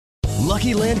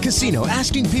Lucky Land Casino,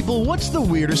 asking people, what's the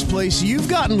weirdest place you've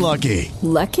gotten lucky?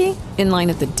 Lucky? In line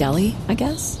at the deli, I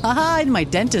guess? Aha, in my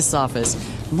dentist's office.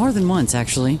 More than once,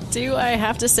 actually. Do I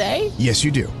have to say? Yes,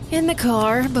 you do. In the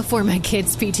car before my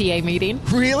kids' PTA meeting.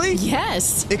 Really?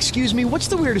 Yes. Excuse me, what's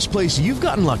the weirdest place you've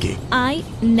gotten lucky? I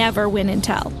never win and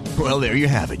tell. Well, there you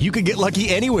have it. You can get lucky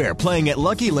anywhere, playing at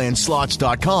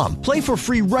LuckyLandSlots.com. Play for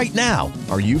free right now.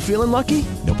 Are you feeling lucky?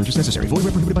 No purchase necessary. Void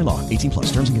where prohibited by law. 18 plus.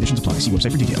 Terms and conditions apply. See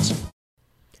website for details.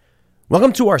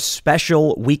 Welcome to our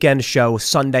special weekend show,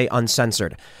 Sunday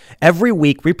Uncensored. Every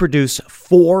week, we produce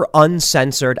 4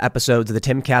 uncensored episodes of the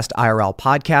Timcast IRL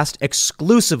podcast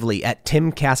exclusively at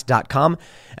timcast.com,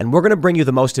 and we're going to bring you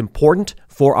the most important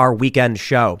for our weekend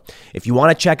show. If you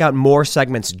want to check out more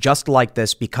segments just like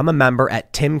this, become a member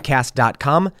at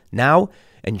timcast.com. Now,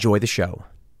 enjoy the show.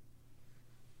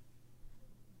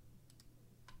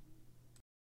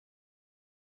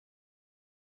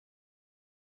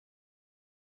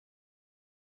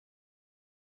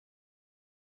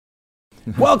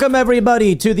 Welcome,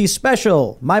 everybody, to the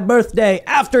special My Birthday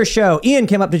After Show. Ian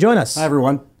came up to join us. Hi,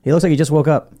 everyone. He looks like he just woke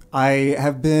up. I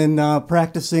have been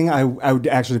practicing. I would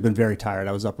actually have been very tired.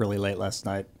 I was up really late last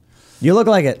night. You look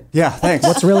like it. Yeah, thanks.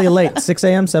 What's really late? 6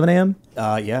 a.m., 7 a.m.?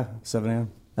 Yeah, 7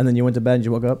 a.m. And then you went to bed and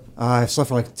you woke up? I slept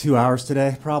for like 2 hours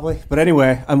today, probably. But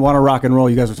anyway, I want to rock and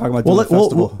roll. You guys were talking about doing the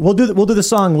festival. We'll do the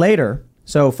song later.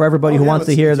 So for everybody who wants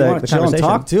to hear the conversation. And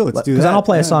talk too. Let's do that. Because then I'll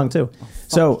play a song too.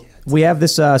 So we have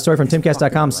this story from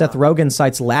timcast.com. Seth Rogen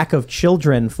cites lack of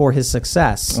children for his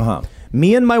success.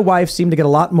 Me and my wife seem to get a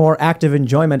lot more active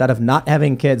enjoyment out of not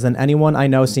having kids than anyone I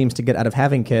know seems to get out of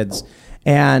having kids.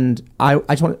 And I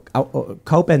just want to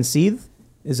cope and seethe.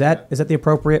 Is that the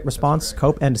appropriate response?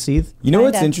 Cope and seethe? You know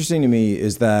what's interesting to me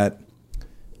is that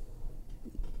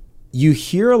you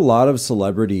hear a lot of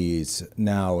celebrities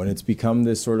now, and it's become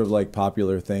this sort of like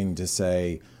popular thing to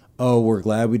say, oh, we're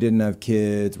glad we didn't have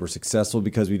kids. We're successful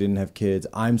because we didn't have kids.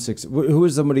 Who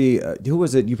was somebody, who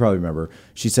was it? You probably remember.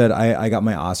 She said, I got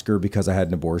my Oscar because I had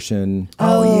an abortion.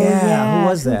 Oh, yeah. Who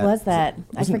was that? Who was that?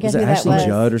 I forget was who it that Ashley was.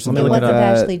 Judd or something It like wasn't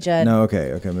that? Ashley Judd. No,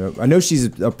 okay. I know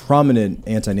she's a prominent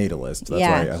antinatalist. That's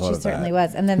why I thought she of certainly that.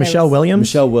 was. And then Michelle Williams?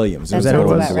 Michelle Williams. That that who it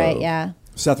sounds was? about right, yeah.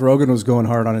 Seth Rogen was going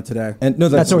hard on it today. And no,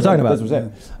 that's what we're talking about. That's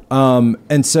what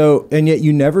I'm saying. And yet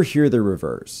you never hear the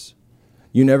reverse.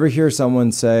 You never hear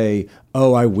someone say,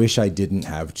 oh, I wish I didn't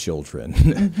have children.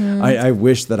 Mm-hmm. I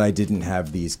wish that I didn't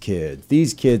have these kids.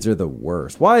 These kids are the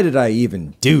worst. Why did I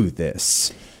even do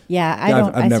this? Yeah,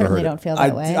 I've I never certainly heard it. don't feel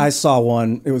that way. I saw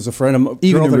one. It was a friend of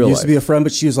Even girl in that real used to be life. a friend,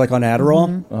 but she was like on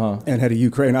Adderall and had a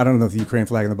Ukraine. I don't know if the Ukraine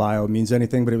flag in the bio means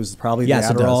anything, but it was probably Yes,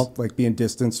 the it Adderall, does. like being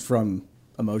distanced from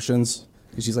emotions.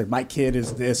 Because she's like, my kid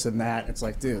is this and that. It's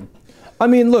like, dude. I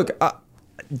mean, look,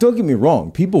 don't get me wrong.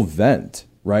 People vent,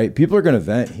 right? People are going to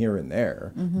vent here and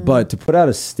there. Mm-hmm. But to put out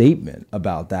a statement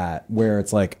about that where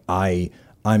it's like,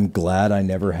 I'm glad I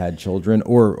never had children,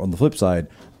 or on the flip side,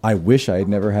 I wish I had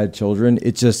never had children,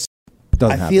 it just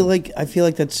doesn't happen. I feel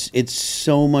like it's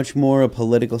so much more a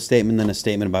political statement than a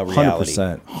statement about reality.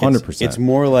 100%.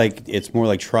 It's more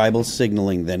like tribal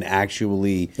signaling than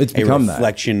actually It's a become that.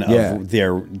 reflection Yeah. of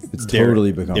their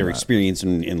totally become their that. experience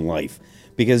in life.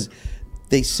 Because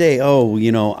they say, oh,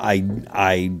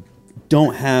 I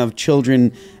don't have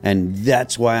children and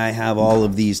that's why I have all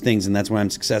of these things and that's why I'm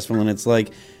successful. And it's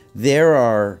like there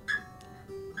are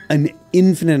an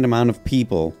infinite amount of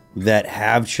people that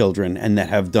have children and that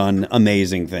have done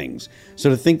amazing things. So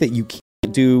to think that you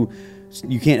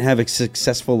can't have a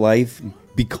successful life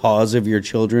because of your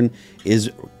children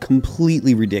is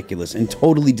completely ridiculous and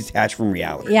totally detached from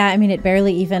reality. Yeah, I mean, it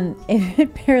barely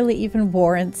even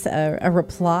warrants a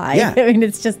reply. Yeah. I mean,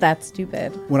 it's just that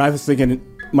stupid. When I was thinking,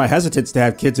 my hesitance to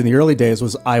have kids in the early days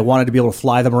was I wanted to be able to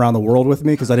fly them around the world with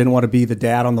me because I didn't want to be the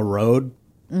dad on the road.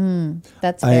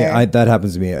 That's fair. That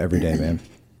happens to me every day, man.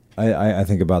 I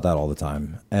think about that all the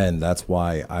time, and that's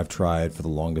why I've tried for the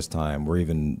longest time. We're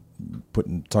even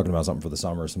talking about something for the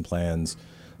summer, some plans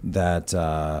that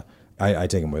I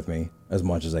take them with me as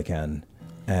much as I can,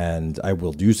 and I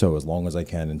will do so as long as I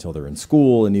can until they're in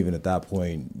school, and even at that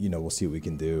point, we'll see what we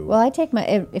can do. Well, I take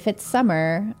if it's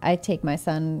summer, I take my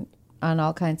son on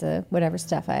all kinds of whatever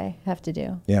stuff I have to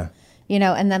do. Yeah.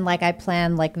 And then like I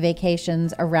plan like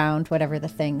vacations around whatever the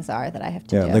things are that I have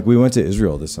to do. Yeah, like we went to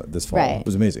Israel this fall. Right. It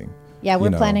was amazing. Yeah,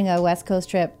 we're planning a West Coast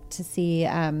trip to see.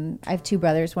 I have 2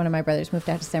 brothers. One of my brothers moved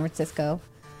out to San Francisco.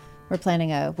 We're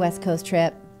planning a West Coast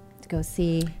trip to go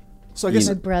see So I guess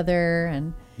my brother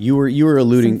and You were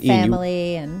alluding some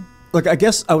family and Look, I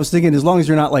guess I was thinking, as long as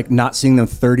you're not like not seeing them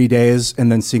 30 days and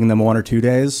then seeing them 1 or 2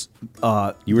 days,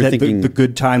 you were thinking the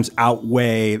good times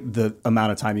outweigh the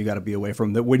amount of time you got to be away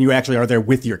from. That when you actually are there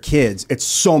with your kids, it's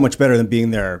so much better than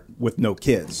being there with no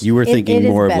kids. You were thinking it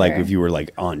more of better. like if you were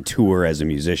like on tour as a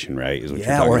musician, right? Is what you're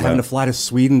Yeah, talking or having about. to fly to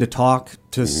Sweden to talk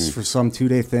to for some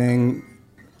 2-day thing.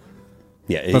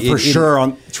 Yeah, But for sure,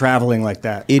 on traveling like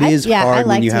that, it is I hard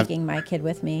like when you have. taking my kid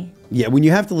with me. Yeah, when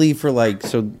you have to leave for like,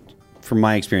 so from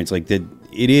my experience, like it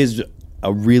is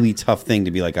a really tough thing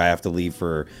to be like, I have to leave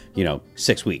for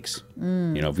 6 weeks.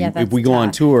 If that's we go on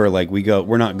tough. tour, like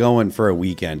we're not going for a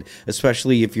weekend,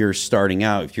 especially if you're starting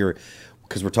out.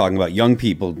 Because we're talking about young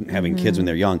people having kids when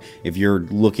they're young. If you're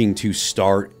looking to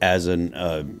start as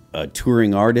a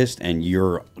touring artist and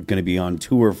you're going to be on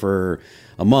tour for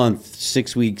a month,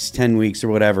 6 weeks, 10 weeks, or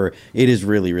whatever, it is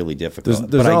really, really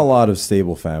difficult. There's not a lot of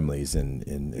stable families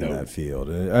in that field.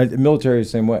 Military,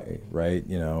 same way, right?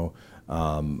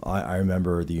 I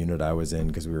remember the unit I was in,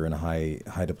 because we were in a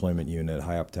high deployment unit,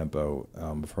 high up tempo.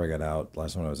 Before I got out,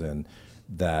 last one I was in,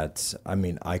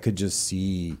 I could just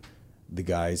see the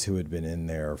guys who had been in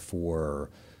there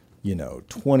for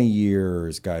 20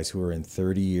 years, guys who were in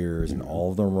 30 years, and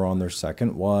all of them were on their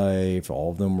second wife,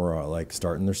 all of them were like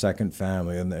starting their second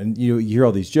family, and you hear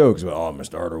all these jokes about, I'm a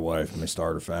starter wife, I'm a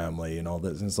starter family, and all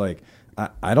this, and it's like,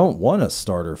 I don't want a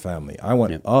starter family, I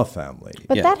want a family.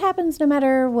 But that happens no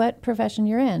matter what profession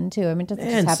you're in, too. I mean, it doesn't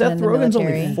just happen Seth in the Rogen's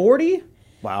military. only 40?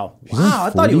 wow. Wow, I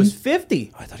thought he was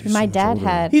 50. My dad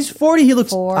had. He's 40. He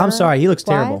looks. four I'm sorry. He looks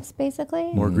terrible. wives,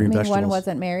 basically. More green One vegetables.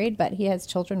 wasn't married, but he has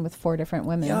children with 4 different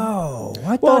women. Oh,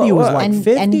 I thought he was like and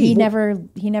 50. and he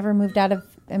never moved out of.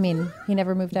 I mean, he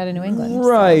never moved out of New England.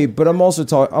 Right, but I'm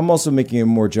also making a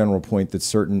more general point that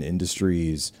certain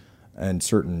industries and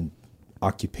certain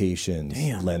occupations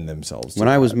lend themselves to When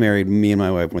I was that. married, me and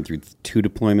my wife went through 2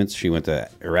 deployments. She went to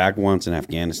Iraq once and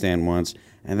Afghanistan once,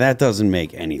 and that doesn't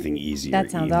make anything easier.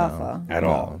 That sounds either, awful. at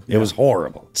all. It was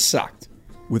horrible. It sucked.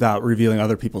 Without revealing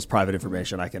other people's private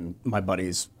information, my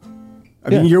buddies. I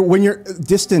mean, when you're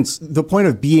distance, the point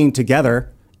of being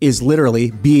together is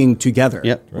literally being together.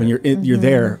 Yep. When you're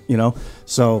there,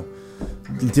 So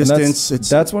distance.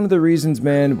 That's one of the reasons,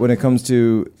 man. When it comes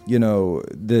to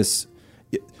this,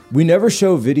 we never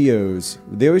show videos.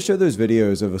 They always show those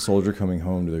videos of a soldier coming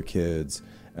home to their kids,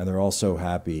 and they're all so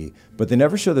happy. But they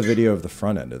never show the video of the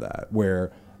front end of that,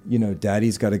 where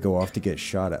daddy's got to go off to get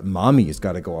shot at, mommy's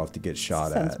got to go off to get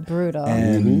shot at. Sounds brutal.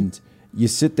 And you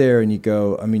sit there and you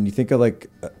go, I mean, you think of like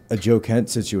a Joe Kent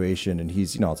situation, and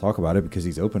he's, I'll talk about it because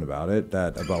he's open about it,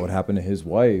 about what happened to his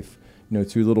wife,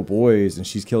 2 little boys, and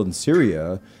she's killed in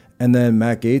Syria. And then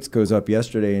Matt Gaetz goes up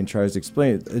yesterday and tries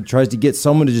to get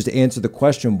someone to just answer the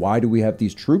question, why do we have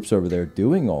these troops over there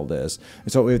doing all this?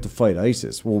 And so we have to fight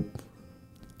ISIS. Well,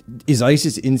 is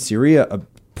ISIS in Syria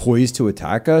poised to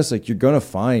attack us? Like, you're going to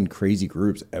find crazy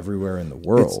groups everywhere in the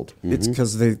world. It's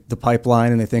because the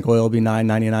pipeline, and they think oil will be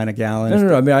 $9.99 a gallon.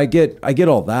 No. I mean, I get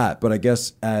all that, but I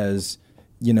guess as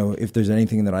if there's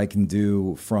anything that I can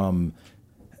do from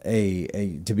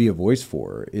to be a voice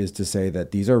for, is to say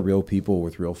that these are real people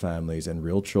with real families and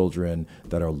real children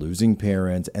that are losing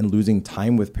parents and losing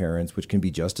time with parents, which can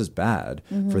be just as bad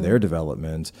for their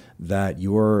development, that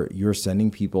you're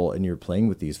sending people and you're playing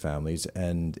with these families.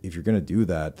 And if you're going to do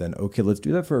that, then okay, let's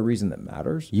do that for a reason that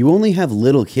matters. You only have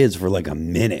little kids for like a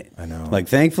minute. I know. Like,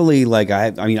 thankfully, like I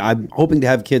mean, I'm hoping to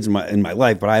have kids in my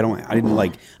life, but I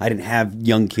didn't have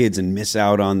young kids and miss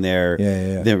out on their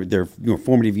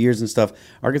formative years and stuff.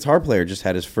 Our guitar player just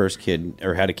had his first kid,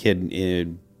 or had a kid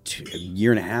a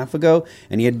year and a half ago,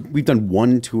 and we've done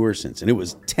 1 tour since, and it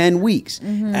was 10 weeks.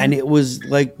 And it was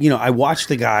like, I watched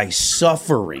the guy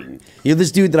suffering.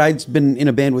 This dude that I'd been in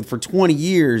a band with for 20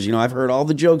 years, I've heard all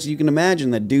the jokes you can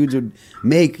imagine that dudes would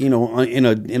make, in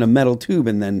a metal tube,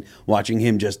 and then watching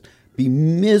him just be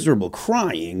miserable,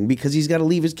 crying because he's got to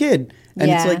leave his kid. And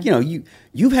it's like,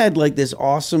 you've had like this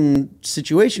awesome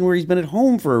situation where he's been at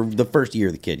home for the first year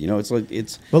of the kid. It's like,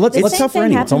 it's tough for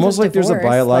anyone. It's almost like there's a divorce,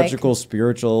 biological,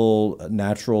 spiritual,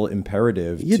 natural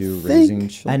imperative to raising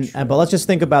children. But let's just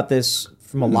think about this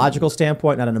from a logical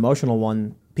standpoint, not an emotional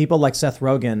one. People like Seth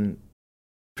Rogen.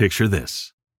 Picture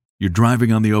this. You're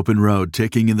driving on the open road,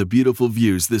 taking in the beautiful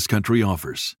views this country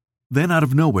offers. Then out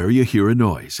of nowhere, you hear a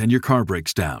noise and your car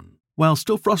breaks down. While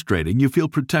still frustrating, you feel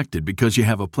protected because you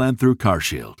have a plan through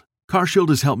CarShield. CarShield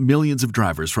has helped millions of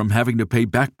drivers from having to pay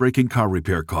back-breaking car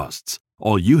repair costs.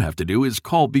 All you have to do is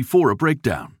call before a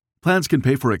breakdown. Plans can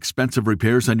pay for expensive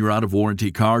repairs on your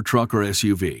out-of-warranty car, truck, or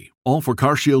SUV. All for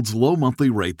CarShield's low monthly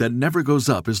rate that never goes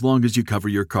up as long as you cover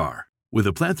your car. With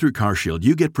a plan through CarShield,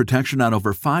 you get protection on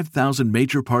over 5,000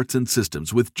 major parts and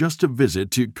systems with just a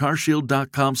visit to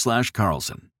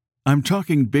carshield.com/Carlson. I'm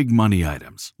talking big money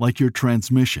items like your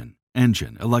transmission,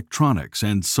 engine, electronics,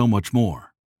 and so much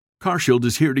more. CarShield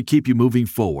is here to keep you moving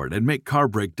forward and make car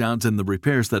breakdowns and the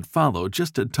repairs that follow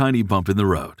just a tiny bump in the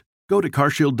road. Go to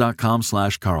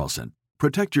carshield.com/Carlson.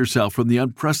 Protect yourself from the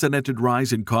unprecedented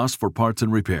rise in costs for parts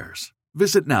and repairs.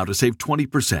 Visit now to save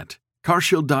 20%.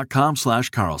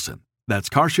 carshield.com/Carlson. That's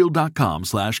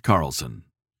carshield.com/Carlson.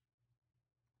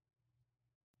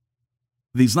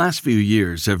 These last few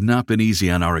years have not been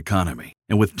easy on our economy,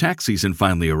 and with tax season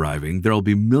finally arriving, there will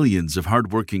be millions of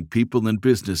hardworking people and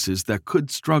businesses that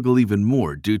could struggle even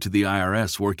more due to the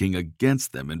IRS working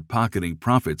against them and pocketing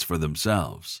profits for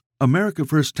themselves. America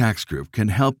First Tax Group can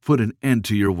help put an end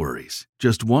to your worries.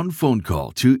 Just one phone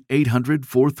call to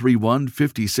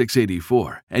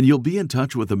 800-431-5684, and you'll be in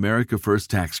touch with America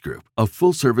First Tax Group, a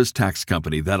full-service tax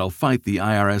company that'll fight the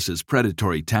IRS's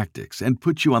predatory tactics and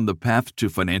put you on the path to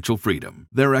financial freedom.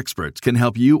 Their experts can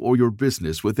help you or your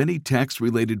business with any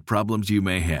tax-related problems you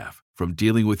may have, from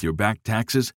dealing with your back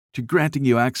taxes to granting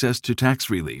you access to tax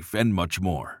relief and much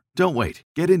more. Don't wait.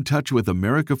 Get in touch with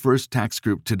America First Tax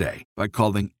Group today by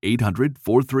calling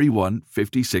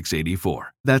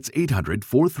 800-431-5684. That's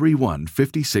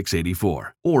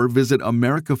 800-431-5684. Or visit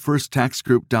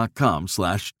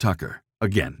americafirsttaxgroup.com/Tucker.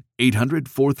 Again,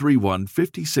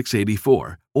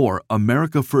 800-431-5684 or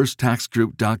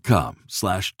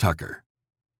americafirsttaxgroup.com/Tucker.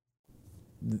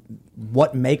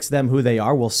 What makes them who they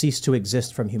are will cease to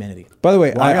exist from humanity. By the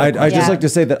way, I just like to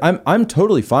say that I'm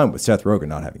totally fine with Seth Rogen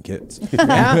not having kids.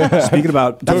 Speaking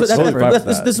about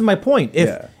this is my point.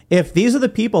 If these are the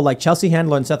people like Chelsea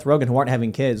Handler and Seth Rogen who aren't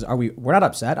having kids, we're not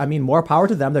upset. I mean, more power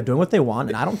to them. They're doing what they want,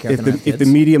 and I don't care if the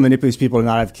media manipulates people to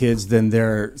not have kids, then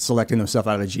they're selecting themselves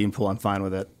out of the gene pool. I'm fine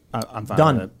with it. I'm fine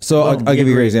Done. with it. So I'll give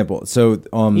you a great example. So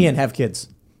Ian, have kids.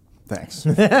 Thanks.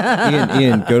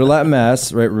 Ian, go to Latin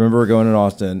Mass, right? Remember, we're going in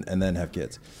Austin, and then have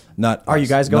kids. Are you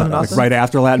guys going in Austin? Right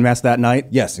after Latin Mass that night?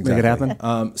 Yes, exactly. Make it happen?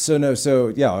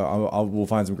 We'll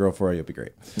find some girl for you. It'll be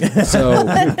great. So, oh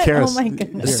my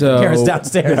goodness. Kara's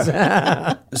downstairs.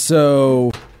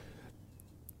 So,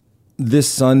 this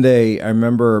Sunday, I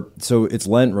remember, so it's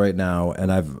Lent right now,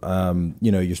 and I've,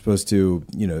 you're supposed to,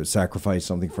 sacrifice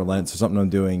something for Lent. So something I'm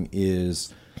doing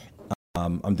is...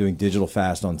 I'm doing digital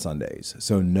fast on Sundays,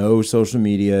 so no social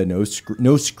media, no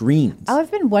screens. Oh,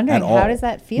 I've been wondering, how does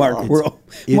that feel? Mark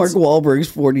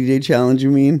Wahlberg's 40-day challenge,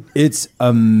 you mean? It's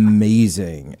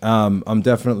amazing. I'm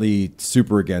definitely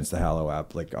super against the Hallow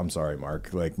app. Like, I'm sorry,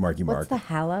 Mark. Like, Marky Mark. What's the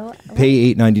Hallow?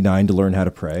 Pay $8.99 to learn how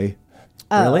to pray.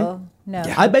 Oh, really? No.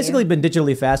 Yeah. I've basically been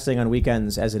digitally fasting on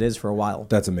weekends as it is for a while.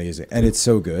 That's amazing, and it's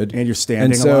so good. And you're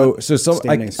standing a lot.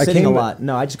 Sitting a lot.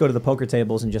 No, I just go to the poker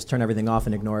tables and just turn everything off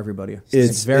and ignore everybody.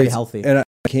 It's very healthy. And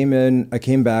I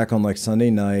came back on like Sunday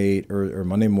night or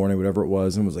Monday morning, whatever it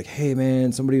was, and was like, "Hey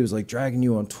man, somebody was like dragging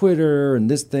you on Twitter, and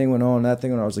this thing went on, that thing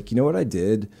went on." I was like, "You know what I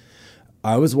did?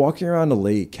 I was walking around the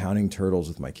lake counting turtles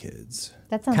with my kids."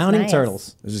 That sounds counting nice.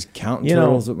 turtles. I was just counting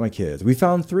turtles with my kids. We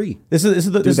found 3. This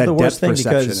is the worst thing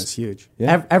because is huge.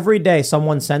 Every day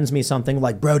someone sends me something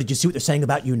like, "Bro, did you see what they're saying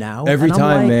about you now?" Every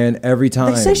time, man. Every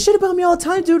time. They say shit about me all the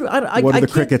time, dude. What do the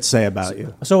crickets say about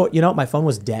you? So my phone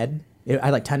was dead. I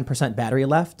had like 10% battery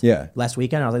left. Yeah. Last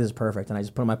weekend, I was like, "This is perfect," and I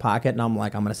just put it in my pocket, and I'm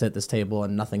like, "I'm gonna sit at this table,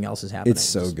 and nothing else is happening." It's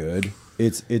so good.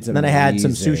 It's amazing. Then I had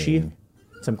some sushi,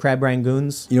 some crab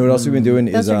rangoons. You know what else we've been doing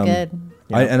Those are good.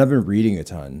 I've been reading a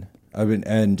ton. I've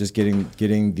been just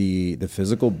getting the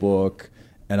physical book,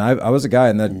 and I was a guy,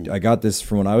 and that I got this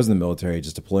from when I was in the military,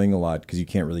 just deploying a lot because you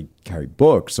can't really carry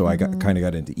books. So I kind of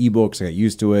got into ebooks. I got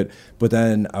used to it, but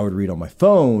then I would read on my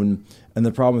phone, and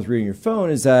the problem with reading your phone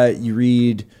is that you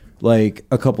read like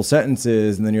a couple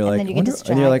sentences, and then you're like, I wonder what's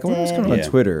going on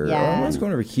Twitter, or what's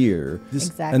going over here,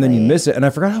 exactly. And then you miss it. And I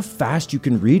forgot how fast you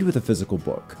can read with a physical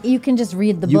book. You can just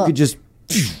read the book. You could just.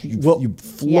 You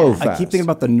flow fast. I keep thinking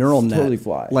about the neural net. Totally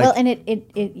fly. And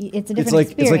it's a different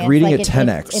experience. It's like reading a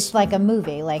 10x. It's like a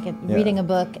movie. Like reading a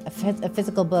book, a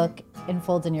physical book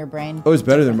unfolds in your brain. Oh, it's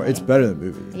better than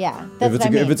movie. Yeah, that's what I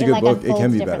mean. If it's a good book, it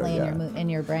can be better. In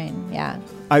your brain. Yeah.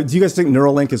 Do you guys think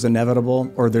Neuralink is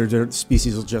inevitable, or their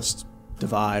species will just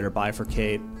divide or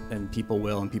bifurcate, and people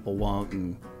will and people won't,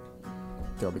 and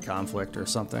there'll be conflict or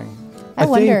something? I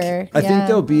wonder. I think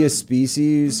there'll be a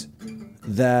species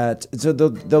so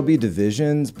there'll be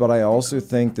divisions, but I also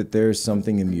think that there's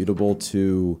something immutable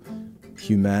to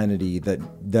humanity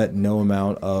that no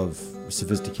amount of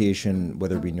sophistication,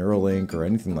 whether it be Neuralink or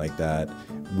anything like that,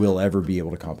 will ever be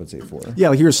able to compensate for. Yeah,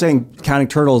 like you were saying, counting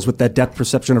turtles with that depth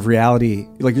perception of reality.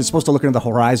 Like you're supposed to look into the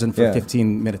horizon for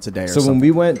 15 minutes a day or something. So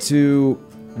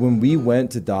when we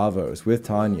went to Davos with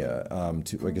Tanya,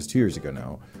 I guess 2 years ago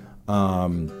now,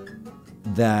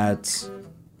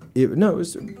 it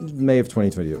was May of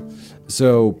 2022.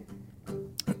 So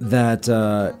that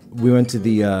we went to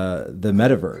the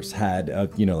metaverse, had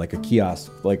like a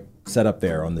kiosk like set up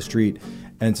there on the street.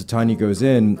 And so Tanya goes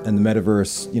in, and the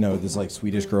metaverse, this like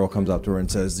Swedish girl comes up to her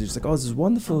and says, she's like, oh, this is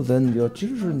wonderful. Then your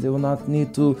children, they will not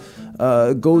need to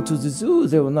go to the zoo.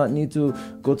 They will not need to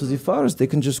go to the forest. They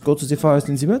can just go to the forest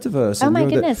in the metaverse. Oh my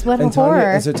goodness, what a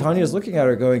horror. And so Tanya's looking at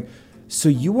her going, so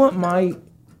you want my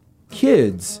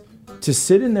kids to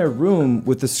sit in their room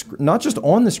with not just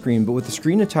on the screen, but with the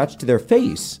screen attached to their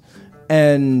face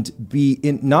and be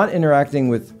not interacting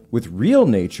with real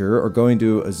nature or going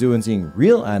to a zoo and seeing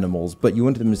real animals, but you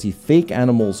wanted them to see fake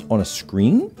animals on a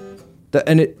screen?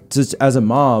 And it just, as a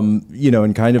mom,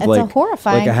 and kind of it's like a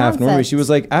horrifying a half concept. Normie, she was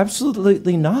like,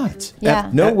 absolutely not. Yeah.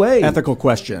 No way. Ethical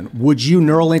question. Would you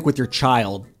Neuralink with your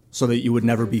child so that you would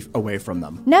never be away from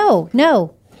them? No.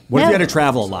 What if you had to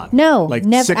travel a lot? No. Like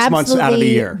never, 6 months out of the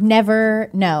year? Never,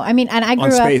 no. I mean, and I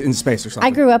grew up in space or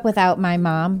something. I grew up without my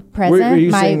mom present. Were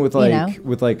you saying in a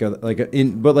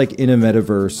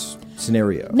metaverse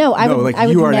scenario? No, I would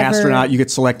you are never, an astronaut, you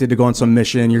get selected to go on some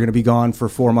mission, you're going to be gone for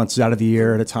 4 months out of the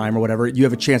year at a time or whatever. You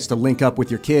have a chance to link up with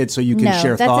your kids so you can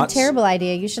share thoughts. No, that's a terrible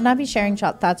idea. You should not be sharing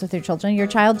thoughts with your children. Your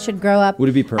child should grow up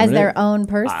as their own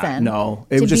person. No,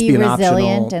 it would just be an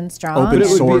resilient optional, and strong. open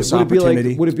source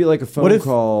opportunity. Would it be like a phone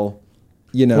call?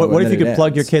 What if you could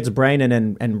plug your kid's brain in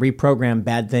and reprogram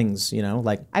bad things?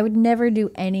 Like I would never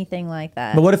do anything like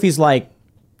that. But what if he's like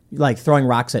throwing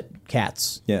rocks at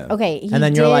cats? Yeah. Okay. And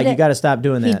then you're like, you got to stop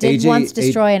doing that. He did once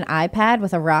destroy an iPad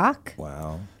with a rock.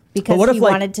 Wow. Because he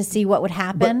wanted to see what would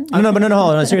happen. No, hold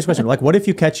on. A serious question. Like, what if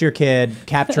you catch your kid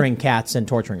capturing cats and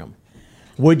torturing them?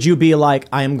 Would you be like,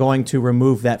 I am going to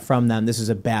remove that from them? This is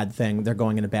a bad thing. They're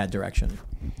going in a bad direction.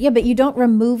 Yeah, but you don't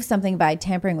remove something by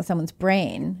tampering with someone's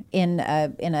brain in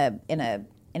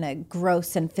a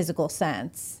gross and physical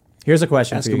sense. Here's a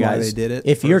question for you guys. Why they did it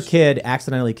if first. your kid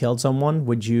accidentally killed someone,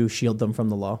 would you shield them from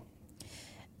the law?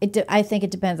 I think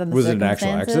it depends on the Was it an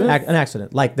circumstances. actual accident? An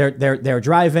accident. Like they're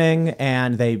driving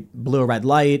and they blew a red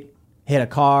light, hit a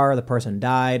car, the person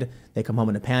died. They come home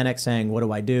in a panic saying, what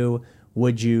do I do?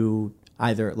 Would you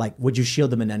would you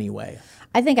shield them in any way?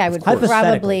 I think I would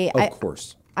probably. Of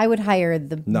course. I would hire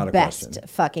the Not a best question.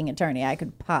 fucking attorney I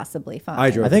could possibly find.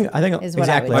 I think is what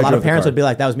exactly. I A would lot do. of parents would be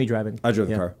like, that was me driving. I drove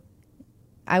the car.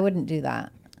 I wouldn't do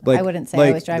that. Like- I wouldn't say like,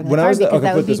 I was driving the when I car was because okay,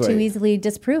 that put would be it this too way. easily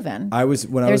disproven.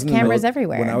 There's cameras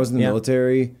everywhere. When I was in the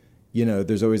military,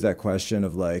 there's always that question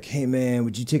of like, hey man,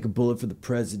 would you take a bullet for the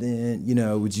president?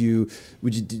 Would you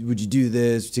do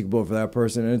this? Take a bullet for that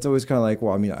person? And it's always kind of like,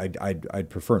 well, I mean, I'd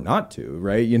prefer not to,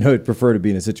 right? I'd prefer to be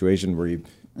in a situation where you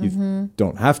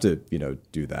don't have to,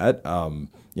 do that.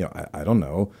 I don't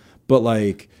know, but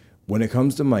like when it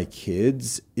comes to my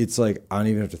kids, it's like I don't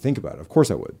even have to think about it. Of course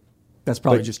I would. That's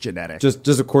probably just genetic.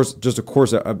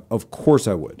 Of course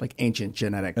I would. Like ancient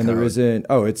genetic And code. there isn't.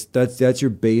 Oh, that's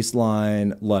your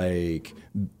baseline. Like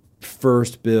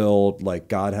first build. Like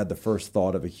God had the first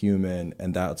thought of a human,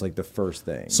 and that's like the first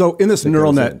thing. So in this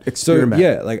neural net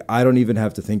experiment, like I don't even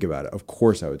have to think about it. Of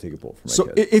course, I would take a bullet for my So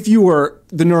kid. if you were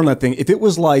the neural net thing, if it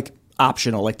was like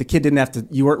optional, like the kid didn't have to,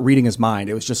 you weren't reading his mind.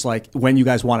 It was just like when you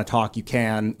guys want to talk, you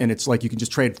can, and it's like you can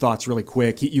just trade thoughts really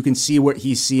quick. You can see what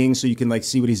he's seeing, so you can like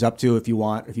see what he's up to if he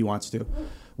wants to.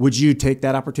 Would you take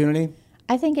that opportunity?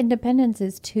 I think independence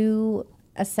is too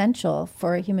essential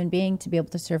for a human being to be able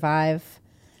to survive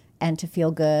and to feel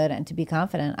good and to be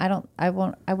confident. I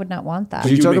would not want that.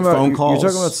 You're talking about phone calls?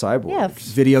 You're talking about cyborgs. Yeah,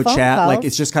 Video phone chat, calls, like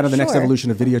it's just kind of the next sure.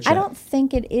 evolution of video chat. I don't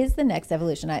think it is the next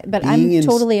evolution. But Being I'm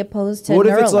totally opposed to What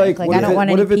if Neuralink. it's like? I don't want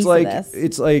any piece of this.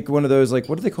 It's like one of those like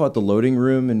what do they call it? The loading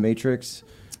room in Matrix,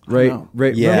 right?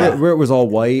 Right. Yeah. Remember where it was all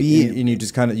white and you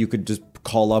just you could just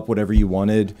call up whatever you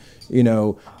wanted,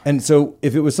 And so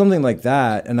if it was something like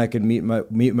that, and I could meet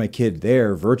my kid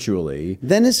there virtually,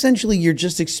 then essentially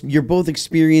you're both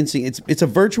experiencing. It's a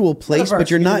virtual place,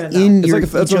 but you're not in it's your like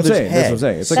that's each what I'm other's saying. head. That's what I'm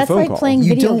saying. It's like a That's phone like call. playing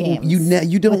video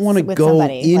games. You don't want to with go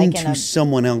somebody, like into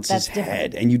someone else's that's different.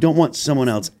 head, and you don't want someone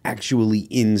else actually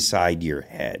inside your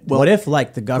head. What if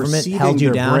like the government perceiving held you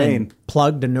their down brain. and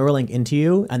plugged a Neuralink into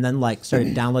you and then like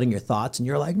started downloading your thoughts and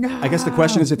you're like, no. I guess the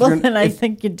question is if Well, you're. then I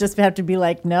think you'd just have to be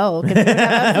like, no. 'Cause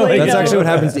That's actually what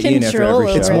happens to Ian after control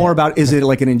every show. It's more about is it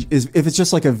like if it's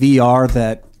just like a VR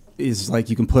that is like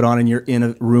you can put on in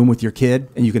a room with your kid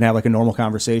and you can have like a normal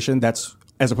conversation. That's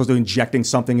as opposed to injecting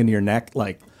something into your neck.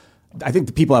 Like, I think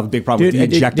the people have a big problem with the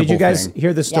injectable Did you guys thing.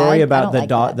 hear the story about I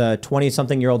don't the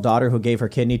 20-something-year-old daughter who gave her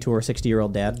kidney to her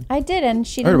 60-year-old dad? I did, and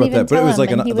she I heard didn't about even that, but tell it was him.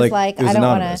 like And he was like, it was I don't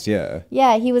want anonymous, to. yeah.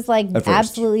 Yeah, he was like, At first.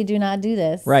 absolutely do not do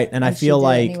this. Right, and I she feel did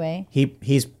like anyway.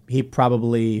 he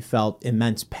probably felt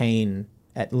immense pain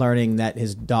at learning that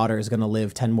his daughter is going to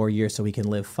live 10 more years so he can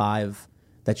live 5,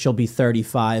 that she'll be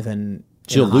 35 and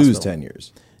She'll in a lose hospital. 10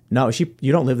 years. No,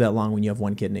 you don't live that long when you have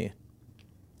one kidney.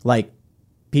 Like,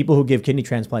 people who give kidney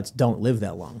transplants don't live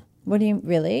that long. What do you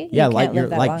really? Yeah, you like can't you're live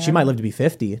that like long, she might live to be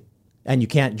 50, and you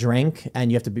can't drink,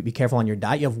 and you have to be careful on your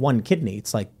diet. You have one kidney.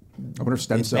 It's like, I wonder if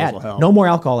stem it's cells bad. will help. No more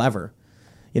alcohol ever.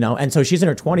 And so she's in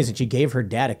her 20s, and she gave her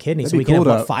dad a kidney, That'd so be we can cool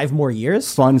have to- what, 5 more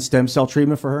years. Fun stem cell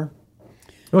treatment for her.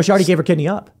 Well, she already gave her kidney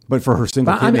up. But for her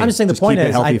single But I'm kidney, just saying the just point keep it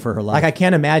is, healthy for her life. like I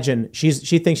can't imagine she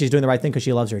thinks she's doing the right thing because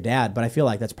she loves her dad, but I feel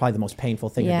like that's probably the most painful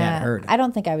thing her dad heard. I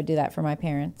don't think I would do that for my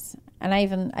parents, and I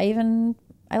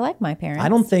like my parents. I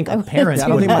don't think a parent I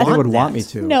don't think my dad would want me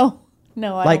to. No,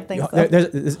 I like don't think so.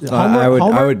 there's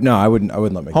I wouldn't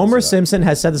let my Homer kids do that. Simpson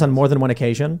has said this on more than one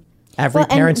occasion. Every Well,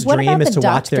 and parent's what dream about is the to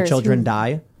watch their doctors children who-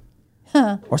 die,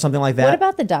 or something like that. What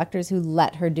about the doctors who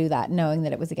let her do that, knowing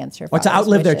that it was against her? Or to father's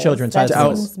outlive their wishes? children. That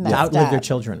Sorry, seems to messed outlive their up.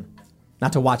 children.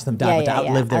 Not to watch them die, but to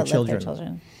outlive their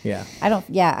children. Yeah. I don't.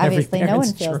 Yeah, Every obviously, no one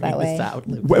parent's feels dream that is way. to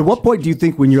outlive their At what point do you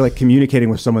think when you're like communicating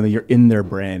with someone that you're in their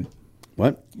brain?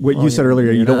 What? What you said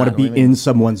earlier, you don't want to be in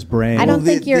someone's brain. I don't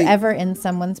think you're ever in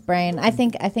someone's brain. I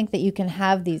think that you can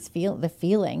have the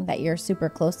feeling that you're super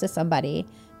close to somebody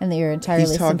and that you're entirely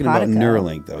He's talking about simpatico.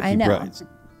 Neuralink, though. I know,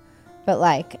 but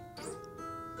like,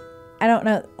 I don't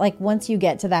know. Like, once you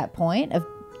get to that point of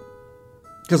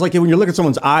Because like when you look at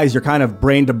someone's eyes, you're kind of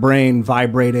brain to brain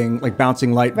vibrating, like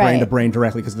bouncing light brain to Right. brain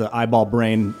directly because the eyeball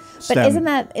brain stem.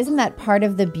 But isn't that part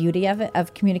of the beauty of it,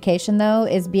 of communication though,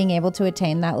 is being able to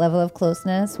attain that level of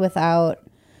closeness without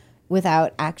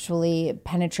actually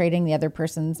penetrating the other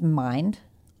person's mind?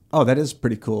 Oh, that is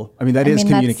pretty cool. I mean, that is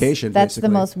communication. That's the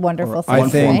basically. most wonderful Or thing, one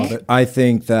form right? of it. I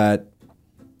think that,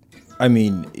 I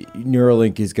mean,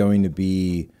 Neuralink is going to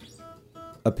be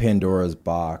a Pandora's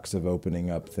box of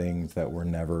opening up things that we're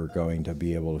never going to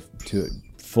be able to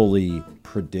fully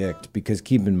predict. Because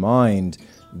keep in mind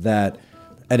that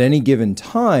at any given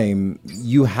time,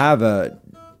 you have a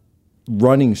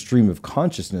running stream of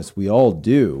consciousness. We all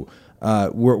do.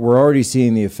 We're already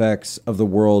seeing the effects of the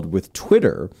world with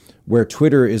Twitter, where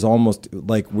Twitter is almost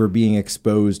like we're being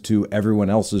exposed to everyone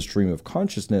else's stream of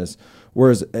consciousness.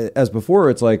 Whereas as before,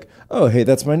 it's like, oh, hey,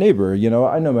 that's my neighbor.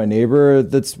 I know my neighbor.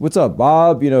 What's up,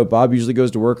 Bob? Bob usually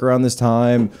goes to work around this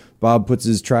time. Bob puts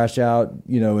his trash out,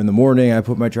 in the morning. I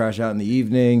put my trash out in the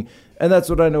evening. And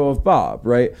that's what I know of Bob,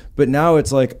 right? But now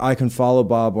it's like I can follow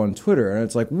Bob on Twitter, and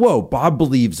it's like, whoa, Bob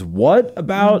believes what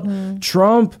about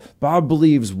Trump? Bob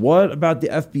believes what about the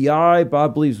FBI?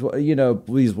 Bob believes what,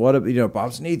 believes what,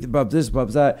 Bob's an atheist, Bob this,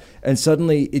 Bob's that. And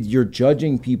suddenly you're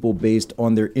judging people based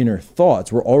on their inner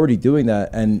thoughts. We're already doing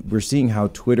that, and we're seeing how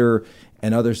Twitter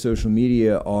and other social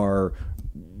media are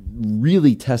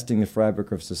really testing the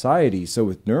fabric of society. So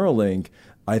with Neuralink,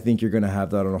 I think you're going to have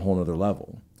that on a whole nother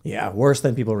level. Yeah, worse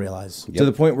than people realize. To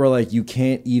the point where like you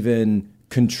can't even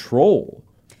control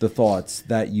the thoughts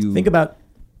that you Think about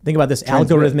this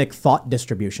algorithmic thought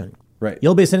distribution. Right.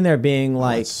 You'll be sitting there being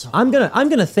like, I'm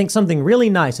gonna think something really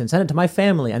nice and send it to my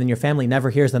family, and then your family never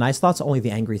hears the nice thoughts, only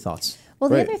the angry thoughts. Well,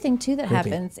 the Right. other thing too that Creepy.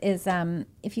 happens is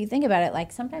if you think about it,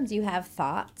 like sometimes you have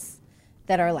thoughts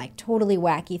that are like totally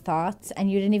wacky thoughts,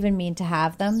 and you didn't even mean to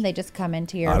have them. They just come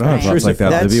into your I don't have brain. thoughts like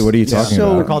that, Libby. What are you talking so-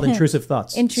 about? They're called intrusive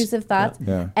thoughts. Intrusive thoughts.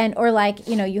 Yeah. And or like,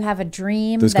 you have a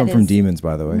dream Those that come from is demons,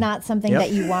 by the way. not something Yep.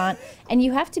 that you want. And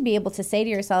you have to be able to say to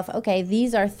yourself, okay,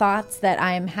 these are thoughts that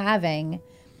I am having.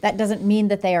 That doesn't mean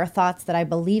that they are thoughts that I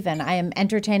believe in. I am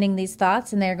entertaining these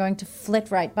thoughts and they're going to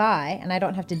flit right by, and I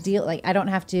don't have to I don't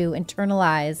have to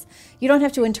internalize. You don't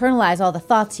have to internalize all the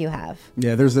thoughts you have.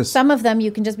 Yeah, there's this. Some of them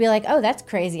you can just be like, oh, that's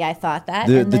crazy. I thought that.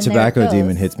 The and then tobacco there it demon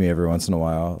goes. hits me every once in a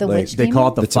while. The which They call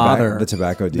it the father. The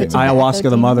tobacco demon. Ayahuasca, the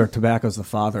demon. mother. Tobacco's the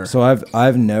father. So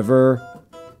I've never,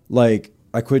 like,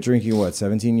 I quit drinking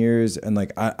 17 years, and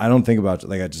like I don't think about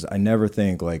I never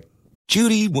think like.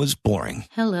 Judy was boring.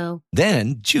 Hello.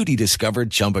 Then Judy discovered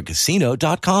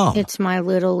ChumbaCasino.com. It's my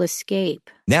little escape.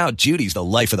 Now Judy's the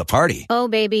life of the party. Oh,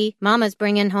 baby, mama's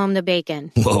bringing home the bacon.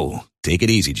 Whoa, take it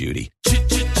easy, Judy.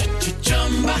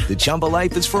 The Chumba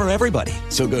life is for everybody.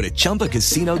 So go to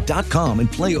ChumbaCasino.com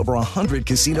and play over 100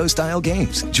 casino-style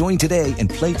games. Join today and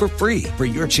play for free for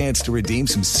your chance to redeem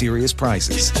some serious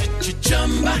prizes.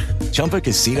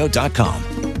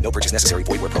 ChumbaCasino.com. No purchase necessary.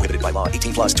 Void where prohibited by law.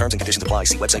 18 plus terms and conditions apply.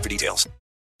 See website for details.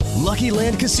 Lucky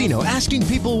Land Casino, asking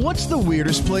people, what's the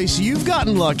weirdest place you've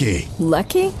gotten lucky?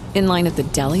 Lucky? In line at the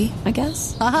deli, I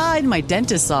guess? Aha, in my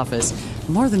dentist's office.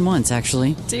 More than once,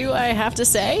 actually. Do I have to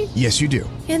say? Yes, you do.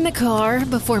 In the car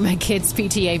before my kids'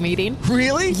 PTA meeting.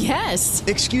 Really? Yes.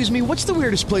 Excuse me, what's the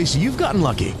weirdest place you've gotten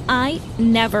lucky? I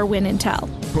never win and tell.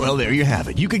 Well, there you have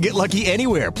it. You can get lucky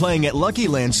anywhere, playing at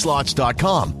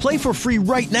LuckyLandSlots.com. Play for free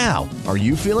right now. Are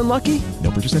you feeling lucky?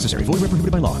 No purchase necessary. Void where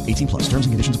prohibited by law. 18 plus. Terms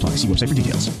and conditions apply. See website for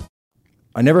details.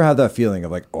 I never had that feeling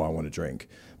of like, oh, I want to drink.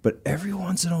 But every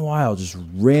once in a while, just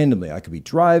randomly, I could be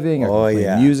driving, I could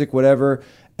play music, whatever,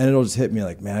 and it'll just hit me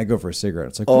like, man, I go for a cigarette.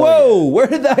 It's like, whoa, where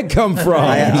did that come from?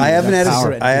 I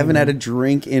haven't had a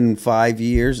drink in 5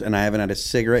 years, and I haven't had a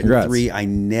cigarette in 3. I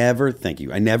never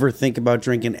think about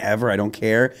drinking ever. I don't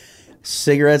care.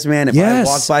 Cigarettes, man. If I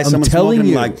walk by someone smoking,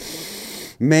 I'm like,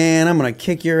 man, I'm going to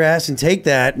kick your ass and take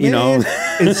that, you know.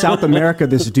 In South America,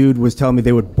 this dude was telling me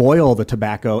they would boil the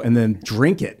tobacco and then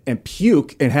drink it and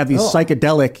puke and have these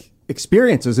psychedelic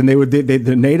experiences, and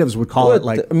the natives would call it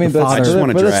like. I mean, I just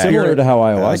want to drag. That's similar to how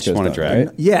ayahuasca is done, right?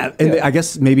 Yeah, and I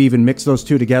guess maybe even mix those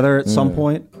two together at some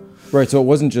point. Right. So it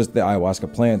wasn't just the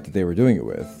ayahuasca plant that they were doing it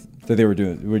with. That they were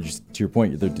doing, just to your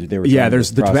point, they were. Yeah,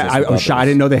 there's the tobacco. I was shy. I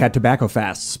didn't know they had tobacco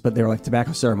fasts, but they were like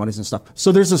tobacco ceremonies and stuff.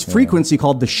 So there's this frequency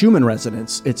called the Schumann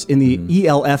resonance. It's in the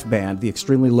ELF band, the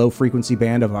extremely low frequency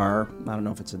band of our. I don't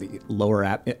know if it's in the lower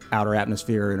outer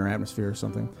atmosphere or inner atmosphere or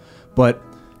something, but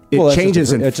it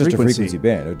changes in frequency. It's just a frequency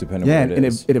band, depending on what it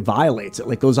is. And it violates. It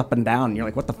like goes up and down. And you're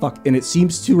like, what the fuck? And it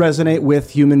seems to resonate with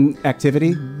human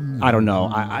activity. I don't know.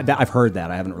 I've heard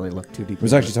that. I haven't really looked too deep. I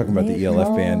was actually talking about the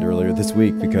ELF band earlier this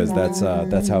week because that's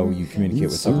how you communicate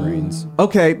with submarines.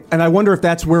 Okay, and I wonder if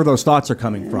that's where those thoughts are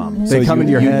coming from. So they come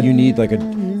into your head. You need a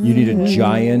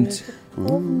giant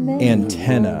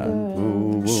antenna,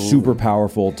 super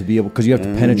powerful to be able, because you have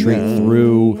to penetrate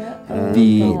through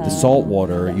the salt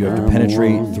water. You have to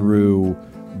penetrate through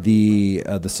the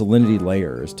salinity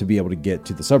layers to be able to get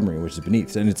to the submarine, which is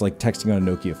beneath. And it's like texting on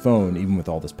a Nokia phone, even with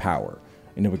all this power.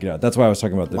 And it would get out. That's why I was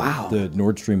talking about the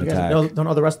Nord Stream attack. Don't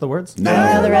know the rest of the words? No. I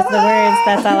don't know the rest of the words.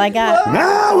 That's all I got.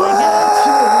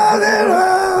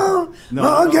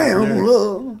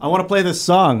 I want to play this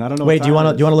song. I don't know. Wait, do you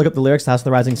want to look up the lyrics to House of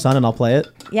the Rising Sun and I'll play it?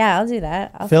 Yeah, I'll do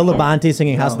that. Phil Labonte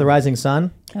singing House of the Rising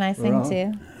Sun. Can I sing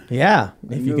too? Yeah,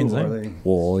 if you can sing.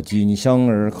 我祝你生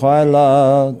日快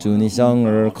乐，祝你生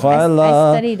日快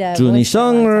乐，祝你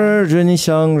生日，祝你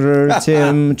生日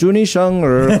Tim， 祝你生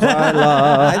日快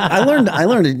乐。 I learned I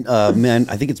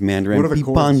think it's Mandarin.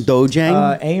 Pipan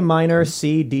Dojang. A minor,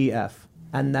 C, D, F.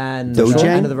 And then Dojang? the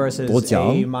end of the verse is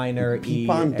Dojang? A minor, E,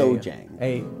 Pipan Dojang.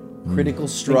 A. Critical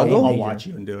struggle. I'll watch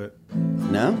you and do it.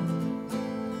 No?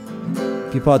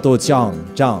 Pipa Dojang.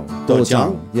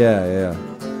 Yeah.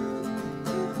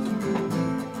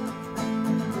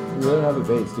 You don't have a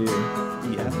bass, do you?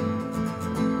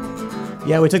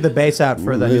 Yeah, we took the bass out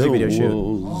for the music video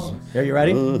shoot. Are you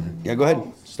ready? Yeah, go ahead.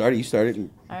 Start it. You start it.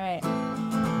 All right.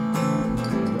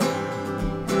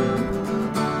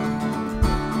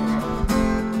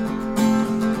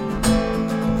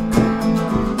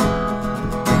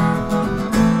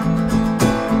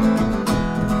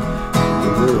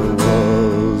 There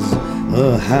was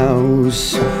a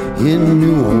house in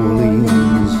New Orleans.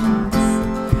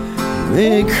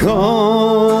 They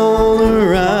call the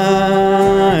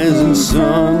rising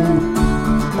sun.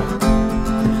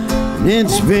 And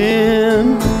it's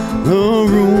been the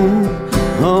room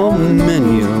of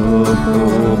many a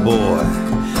poor boy.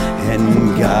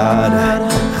 And God,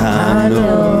 I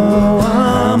know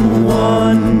I'm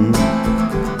one.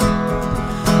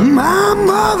 My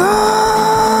mother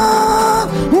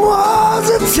was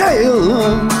a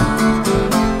tailor.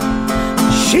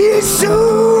 She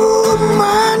sewed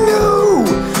my new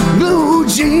blue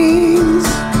jeans.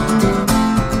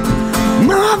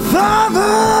 My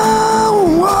father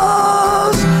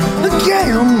was a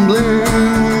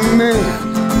gambling man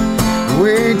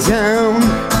way down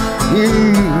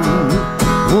in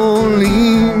New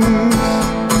Orleans. I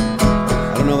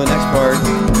don't know the next part.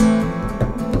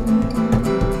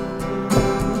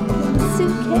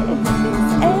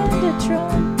 Suitcase and a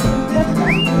trunk.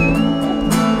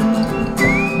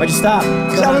 Why'd you stop? I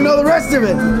don't know the rest of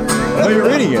it. Oh, you're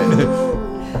reading it.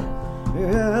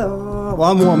 Yeah. Well,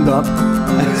 I'm warmed up.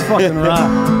 It's fucking rock.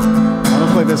 I'm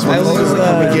gonna play this one. I lose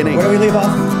the beginning. Where do we leave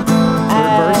off?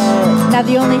 Now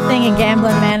the only thing a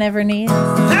gambling man ever needs.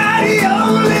 The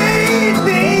only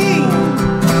thing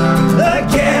a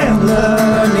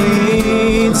gambler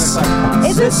needs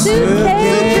It's a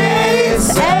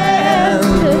suitcase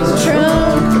and a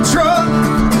trunk.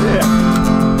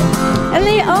 Yeah. And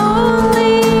the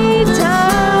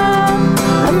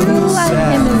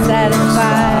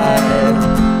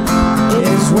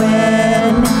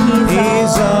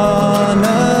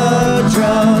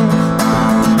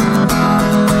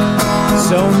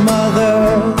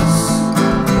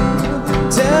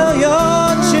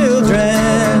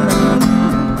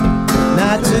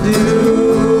got to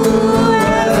do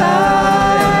what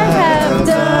I have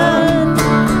done.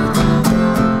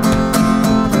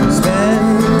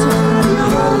 Spend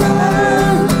your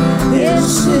life in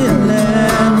sin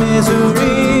and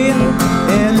misery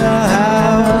in the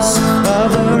house of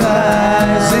the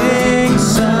rising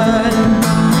sun.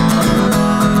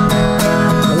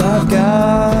 Well, I've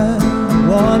got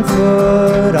one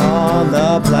foot on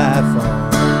the platform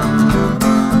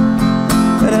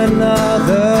and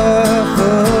another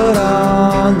foot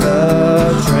on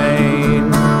the train.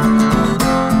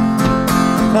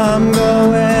 I'm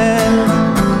going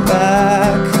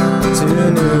back to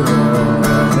New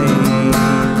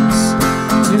Orleans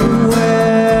to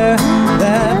wear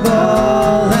that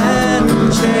ball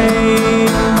and chain.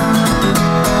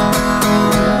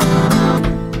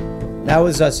 That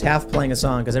was us half playing a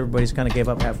song because everybody's kind of gave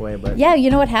up halfway. But Yeah, you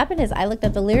know what happened is I looked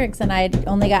up the lyrics and I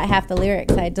only got half the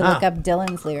lyrics. I had to look up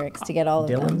Dylan's lyrics to get all of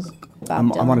them.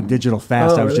 I'm on a digital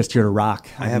fast. I was just here to rock.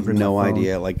 I have no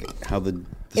idea like how the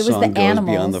It was song the goes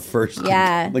animals. beyond the first.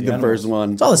 Yeah. Like the first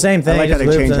one. it's all the same thing. I like how just they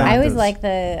loops change it. I always octaves. like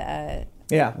the.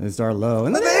 Yeah. It's our low.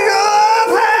 And the thing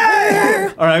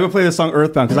all right, I'm going to play this song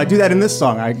Earthbound because I do that in this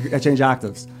song. I change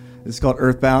octaves. This is called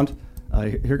Earthbound.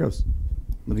 Here goes.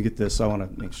 Let me get this. I want to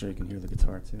make sure you can hear the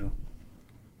guitar too.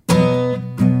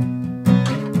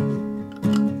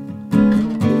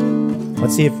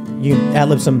 Let's see if you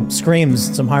ad-lib some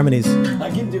screams, some harmonies.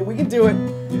 We can do it.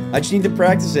 I just need to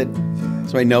practice it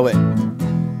so I know it.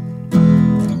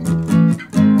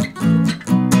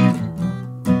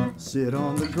 Sit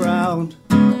on the ground,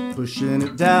 pushing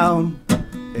it down.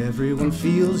 Everyone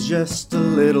feels just a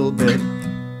little bit.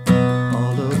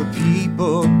 All of the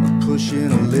people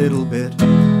pushing a little bit.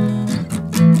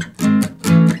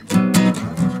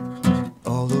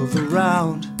 All of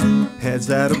around, heads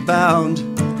that are bound,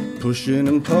 pushing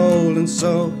and pulling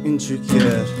so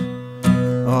intricate.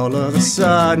 All of a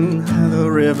sudden, the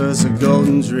rivers of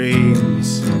golden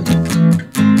dreams.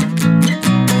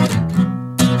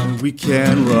 We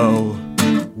can row,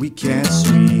 we can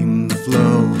swim the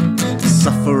flow,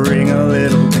 suffering a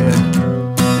little bit.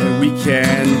 And we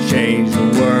can change the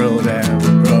world and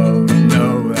we'll grow to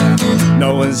know that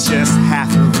no one's just half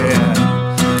of it.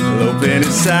 Open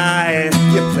inside,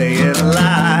 you play it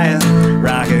alive,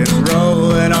 rocking and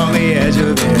rolling on the edge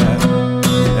of it.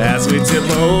 As we tip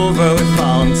over, we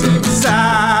fall to the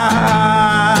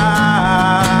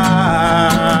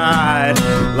side.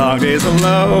 Long days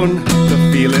alone, the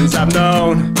feelings I've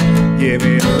known. Give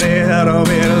me a little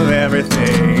bit of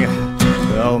everything.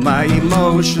 All my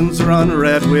emotions run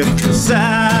red with the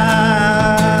sound.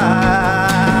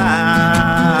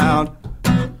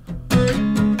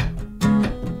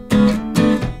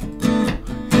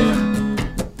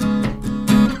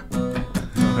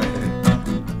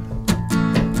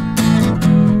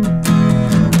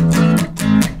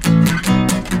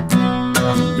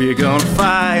 We're gonna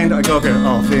find our go-get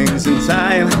all things in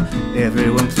time.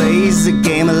 Everyone plays the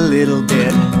game a little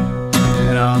bit,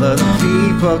 and all of the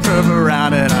people curve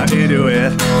around and are into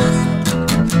it.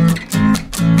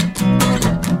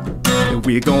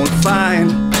 We're gonna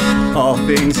find all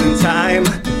things in time.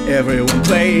 Everyone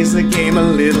plays the game a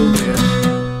little bit.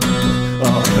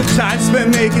 All the time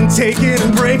spent making, taking,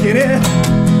 and breaking it.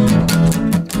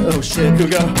 Oh shit, here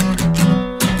we go.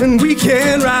 And we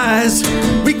can rise,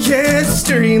 we can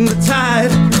stream the tide,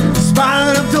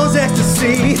 spiraling up towards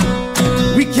ecstasy.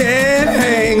 We can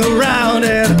hang around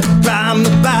and climb the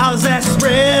boughs that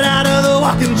spread out of the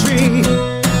walking tree.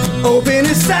 Open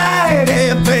inside,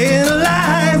 and playing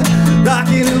alive,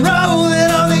 rocking and rolling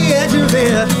on the edge of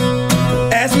it.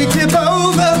 As we tip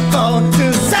over, fall to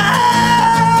the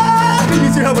side. You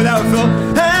need your help with that one, Phil.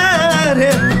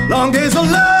 Long days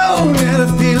alone, and the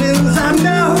feelings I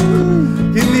know.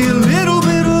 Give me a little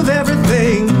bit of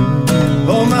everything.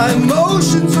 All my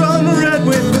emotions run red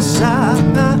with the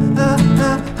sound.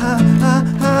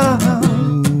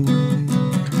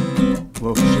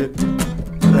 Whoa, shit.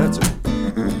 That's it.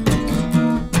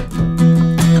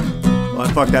 Well,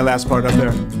 I fucked that last part up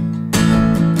there.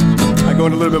 I go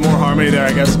into a little bit more harmony there,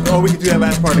 I guess. Oh, we can do that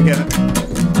last part again.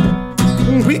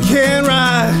 We can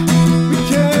ride. We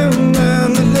can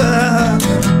run the love.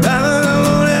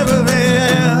 Whatever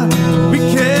there. We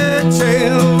can't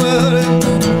tell what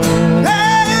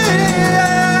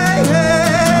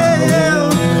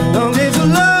long days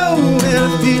alone and the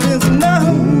feelings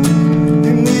unknown.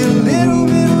 Give me a little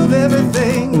bit of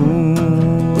everything.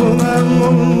 Oh,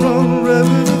 I'm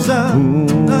ready to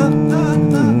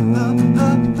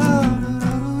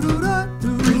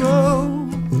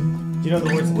Do you know the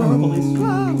words to Carnival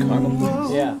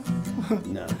Police? Yeah.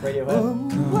 No. Radiohead?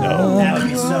 No. That would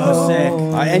be so sick.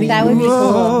 That would be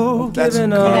cool. That's giving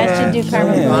That should do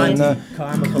Karma Police.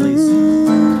 Karma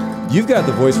Police. You've got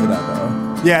the voice for that, though.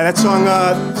 Yeah, that song.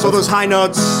 So those high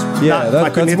notes. Yeah, I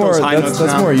couldn't hit those high notes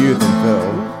that's now. more you than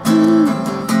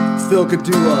Phil. Phil could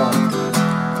do.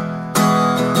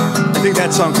 I think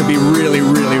that song could be really,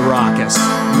 really raucous,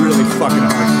 really fucking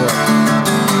hardcore.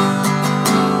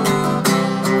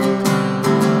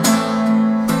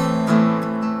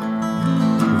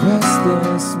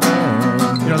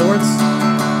 You know the words?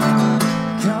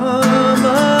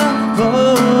 Karma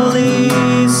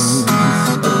Police,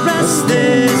 arrest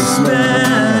this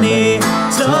man. He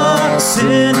talks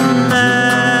in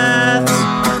math.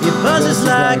 He buzzes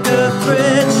like a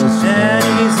fridge, and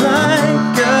he's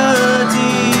like a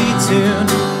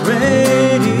detuned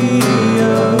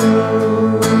radio.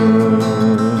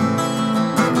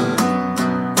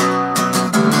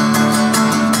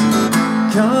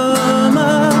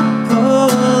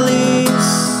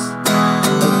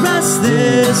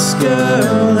 This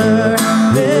girl, her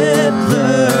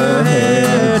Hitler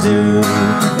hairdo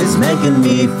is making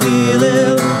me feel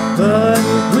ill, but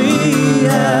we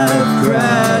have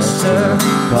crashed her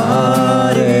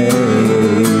party.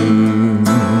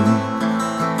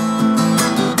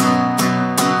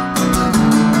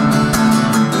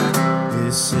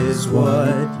 This is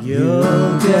what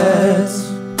you'll get.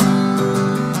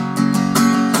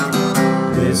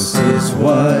 This is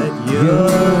what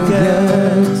you'll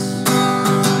get.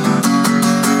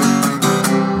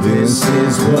 This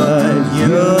is what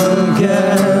you'll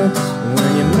get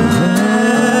when you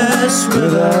mess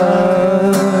with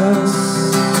us.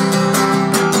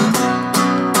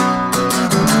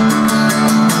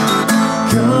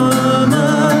 Come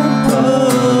on,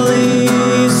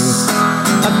 police.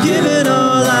 I've given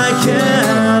all I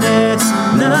can. It's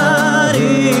not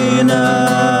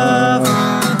enough.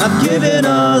 I've given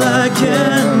all I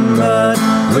can, but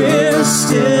we're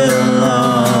still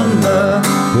on the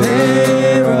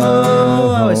payroll.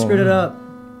 Oh, I screwed it up.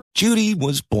 Judy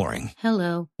was boring.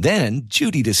 Hello. Then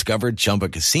Judy discovered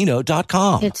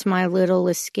ChumbaCasino.com. It's my little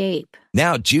escape.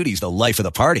 Now Judy's the life of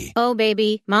the party. Oh,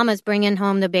 baby, mama's bringing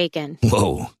home the bacon.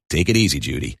 Whoa, take it easy,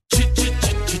 Judy.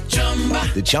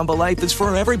 The Chumba life is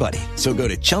for everybody. So go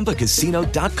to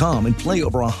ChumbaCasino.com and play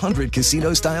over 100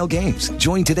 casino-style games.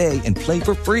 Join today and play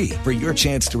for free for your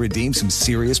chance to redeem some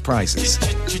serious prizes.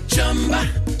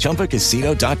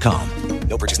 ChumbaCasino.com.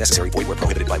 No purchase necessary. Void where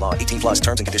prohibited by law. 18 plus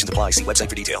terms and conditions apply. See website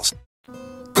for details.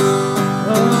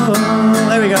 Oh,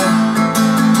 there we go.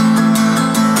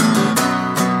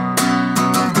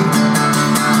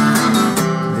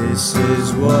 This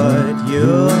is what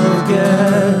you'll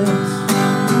get.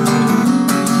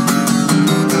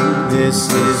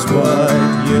 This is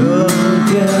what you'll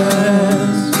get.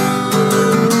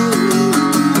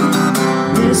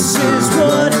 This is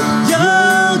what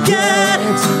you'll get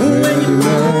when you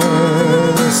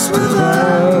mess with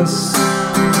us.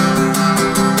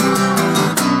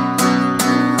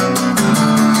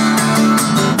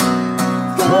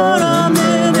 For a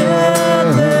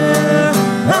minute there,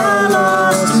 I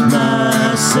lost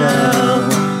myself.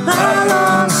 I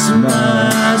lost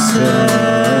myself.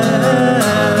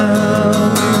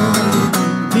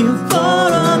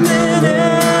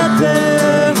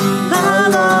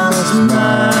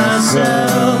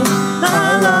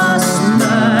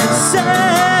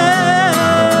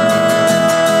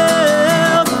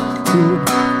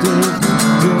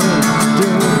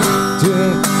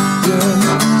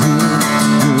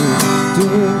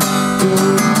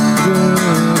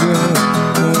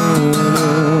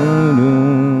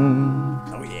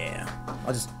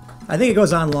 I think it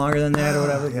goes on longer than that or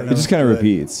whatever. It just kind of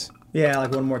repeats. Yeah,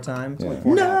 like one more time. It's Yeah. only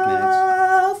 4.5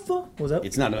 minutes. What was that?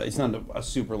 It's not a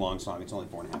super long song. It's only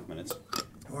 4.5 minutes.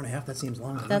 4.5. That seems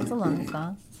long. That's a long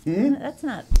song. That's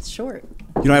not short.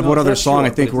 You know, I have one other song.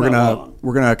 short, I think but it's not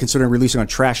we're gonna consider releasing on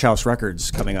Trash House Records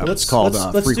coming up. It's called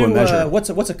let's Frequent do, Measure. What's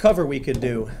a cover we could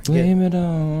do? Blame it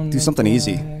on Do something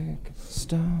easy.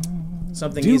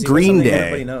 Something Do easy. Green something Day.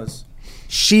 Everybody knows.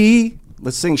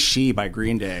 Let's sing She by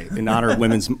Green Day in honor of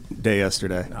Women's Day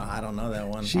yesterday. No, I don't know that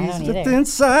one. She's I don't dipped either. in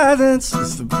silence.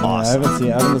 It's I awesome.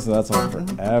 haven't listened to that song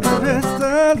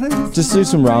forever. Just do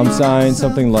some Rammstein,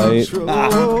 something light.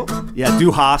 Yeah,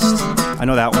 Du Hast. I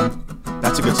know that one.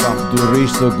 That's a good song. Du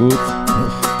riechst so gut.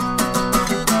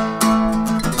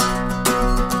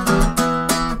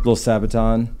 Little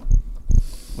Sabaton.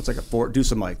 What's like a four? Do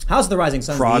some like. House of the Rising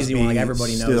Sun is the easy one. Like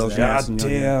everybody knows that.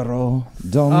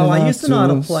 Oh, I used to know how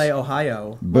to play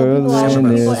Ohio. Berlin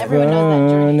Everyone is knows that Journey song,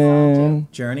 burning.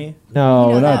 Journey? No,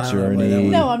 You know not that. Journey.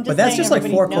 No, I'm just But that's saying just like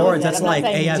everybody four knows chords. it. That's I'm not like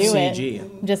saying do it.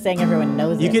 AFCG. I'm just saying everyone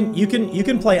knows You it.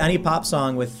 can play any pop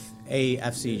song with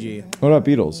AFCG. What about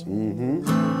Beatles?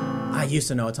 I used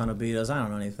to know a ton of Beatles. I don't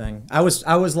know anything. I was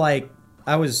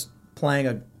playing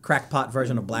a crackpot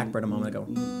version of Blackbird a moment ago.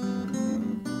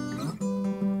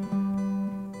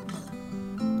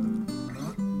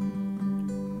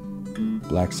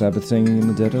 Black Sabbath singing in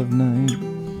the dead of night.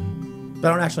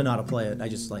 But I don't actually know how to play it. I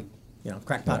just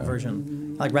crackpot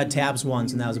version. I like Red Tabs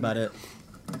once, and that was about it.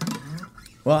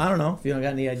 Well, I don't know. If you don't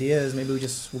got any ideas, maybe we'll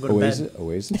go to bed.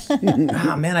 Oasis?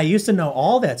 Ah, man, I used to know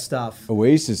all that stuff.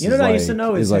 Oasis. You know is what I like, used to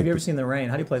know is like have you ever seen The Rain?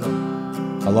 How do you play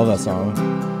them? I love that song.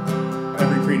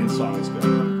 Every Creedence song is good.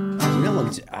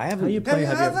 I haven't. How do you play?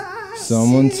 Have you ever?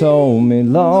 Someone told me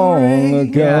long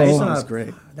ago. Yeah, That's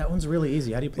great. That one's really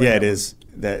easy. How do you play? Yeah, that it one? is.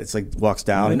 That it's like walks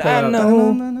down. I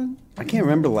know. I can't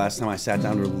remember the last time I sat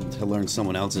down to learn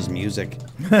someone else's music.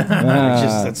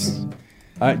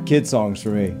 Kid songs for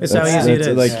me. It's how easy it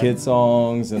is. Like kid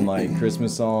songs and like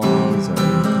Christmas songs.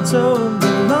 So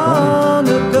long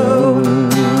ago,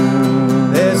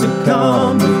 there's a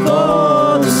calm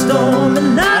before the storm,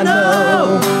 and I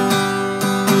know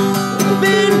we've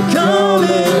been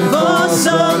coming for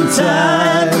some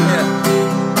time.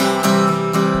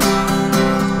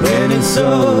 When it's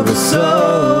over,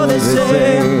 so they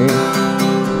say,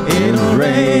 in a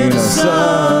rain or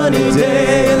sunny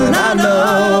day, and I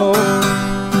know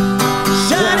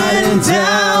shining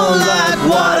down like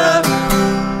water.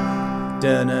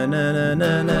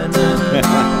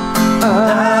 I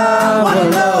wanna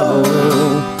know,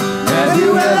 have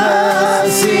you ever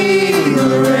seen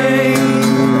the rain?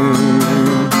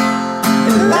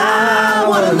 And I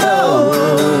wanna know,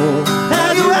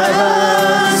 have you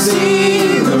ever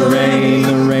seen the rain?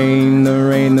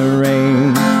 The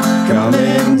rain,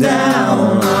 Coming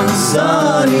down on a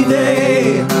sunny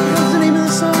day. What's the name of the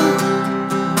song?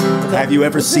 Have you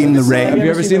ever seen the rain? Have you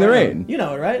ever seen the rain? You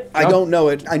know it, right? I don't know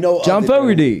it. I know John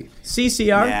Fogerty.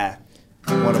 CCR? Yeah.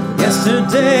 One of them.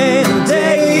 Yesterday and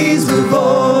days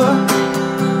before,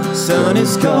 sun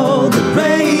is cold, the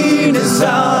rain is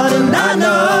hot, and I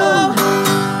know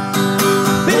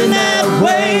been that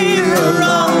way for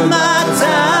all my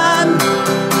time.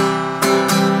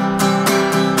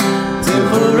 Till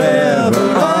forever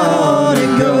on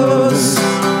it goes,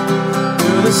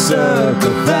 through the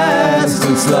circle fast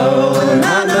and slow, and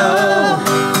I know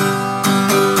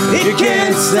it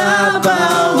can't stop, I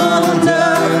wonder.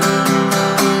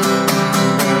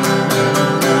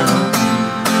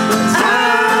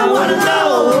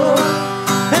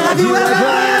 Have you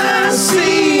ever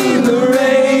seen the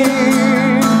rain?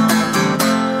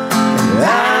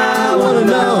 I wanna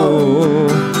know.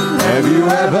 Have you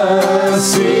ever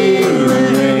seen the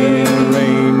rain?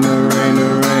 The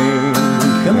rain,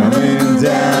 coming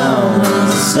down on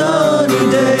a sunny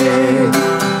day.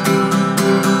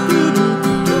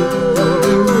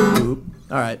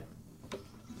 All right.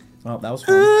 Well, that was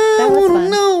fun. That was fun.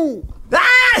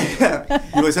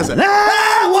 He always says that.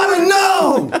 I want to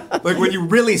know. Like when you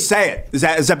really say it. Is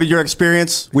that been your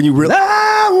experience? When you really,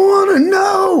 I want to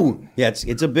know. Yeah,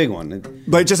 it's a big one.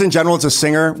 But just in general, as a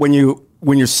singer, when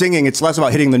you're singing, it's less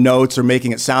about hitting the notes or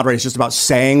making it sound right. It's just about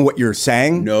saying what you're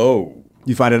saying. No.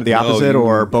 You find it the opposite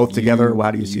or both together? How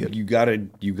do you see it? You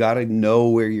gotta know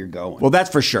where you're going. Well,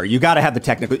 that's for sure. You got to have the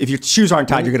technical. If your shoes aren't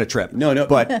tied, you're going to trip. No,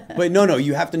 but no.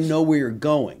 You have to know where you're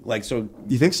going. Like so.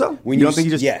 You think so? When you don't think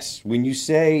you just? Yes. When you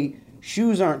say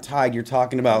shoes aren't tied, you're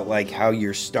talking about like how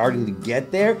you're starting to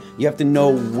get there. You have to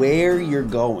know where you're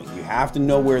going. You have to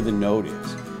know where the note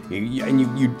is.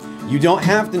 You don't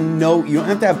have to know. You don't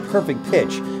have to have perfect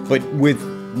pitch, but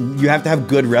you have to have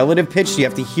good relative pitch. So you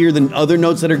have to hear the other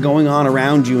notes that are going on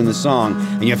around you in the song,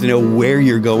 and you have to know where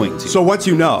you're going to. So once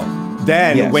you know,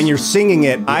 then when you're singing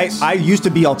it, I used to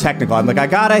be all technical. I'm like, I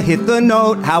gotta hit the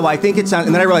note how I think it sounds,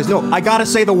 and then I realized, no, I gotta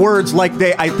say the words like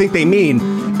I think they mean.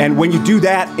 And when you do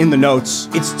that in the notes,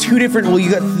 it's two different. Well,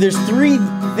 there's three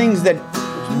things that.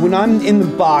 When I'm in the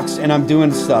box and I'm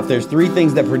doing stuff, there's three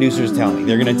things that producers tell me.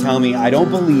 They're going to tell me I don't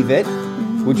believe it,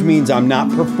 which means I'm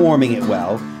not performing it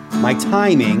well, my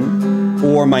timing,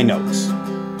 or my notes.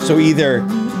 So either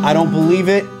I don't believe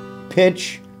it,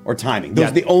 pitch, or timing. Those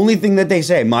are the only thing that they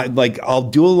say. I'll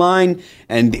do a line,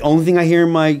 and the only thing I hear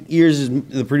in my ears is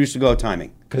the producer go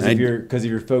timing. Because if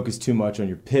you're focused too much on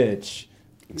your pitch,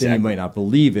 Exactly. then you might not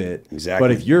believe it. Exactly.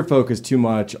 But if you're focused too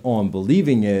much on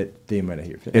believing it, then you might not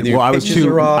hear it. Well, I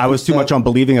was too much on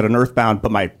believing it on Earthbound,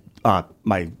 but my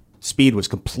speed was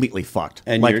completely fucked.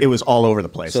 And it was all over the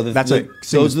place. So those are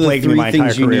the three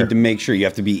things you need to make sure. You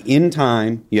have to be in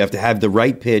time, you have to have the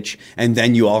right pitch, and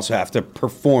then you also have to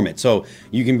perform it. So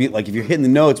you can be like, if you're hitting the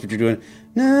notes, but you're doing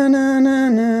na na na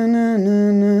na na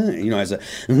na na, as a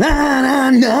na na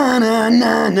na na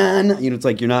na na, it's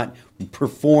like you're not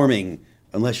performing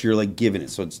unless you're like giving it.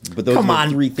 So it's but those Come are on,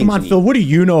 the three things. come on, Phil. What do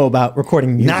you know about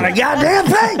recording music? Not a goddamn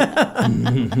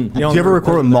thing. Do you ever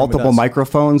record with multiple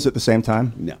microphones at the same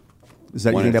time? No. Is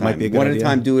that you think that might be a good one idea? at a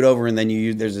time? Do it over, and then you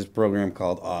use. There's this program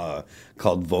called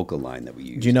Vocal Line that we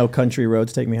use. Do you know Country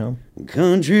Roads Take Me Home?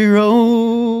 Country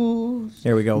Roads.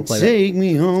 Here we go. We'll play Take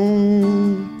me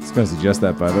home. I was going to suggest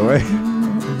that, by the way.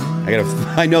 I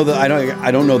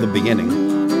don't know the beginning.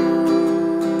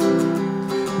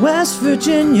 West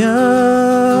Virginia,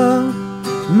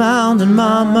 Mountain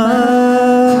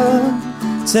Mama,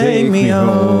 take me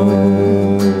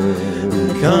home.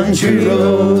 Country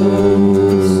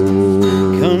roads,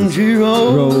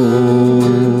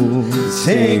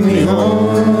 take me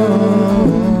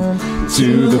home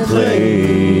to the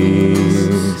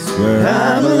place where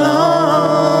I belong.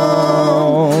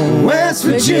 West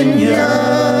Virginia,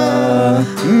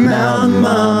 Mountain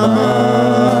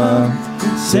Mama,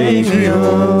 take me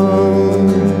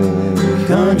home.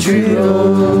 Country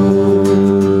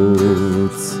roads.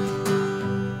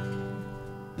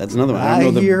 That's another one. I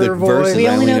don't know the verses. We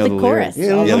I only know the lyrics. chorus.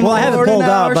 Yeah. Well, I have it pulled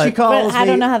out, but I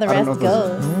don't know how the rest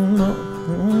goes.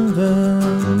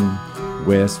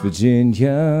 West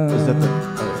Virginia,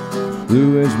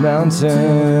 Blue Ridge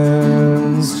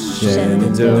Mountains,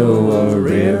 Shenandoah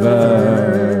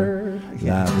River.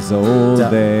 Life is old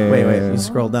there. Wait, you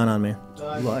scrolled down on me.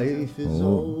 Life is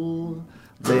old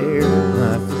there.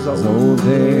 Life is old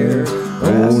there.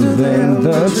 Older than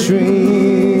the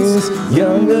trees,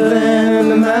 younger than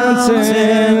the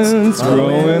mountains,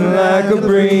 growing like a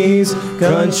breeze.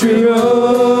 Country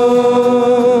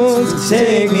roads,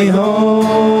 take me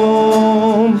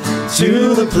home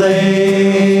to the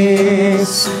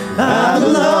place I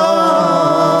belong.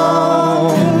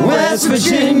 West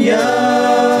Virginia,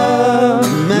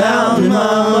 Mountain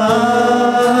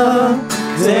Mama,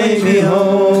 take me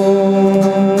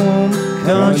home.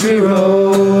 Country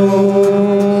roads.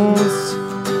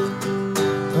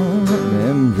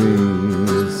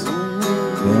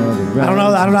 I don't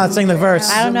know how to sing the verse.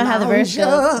 I don't know how the verse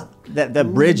goes.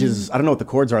 That bridge is. I don't know what the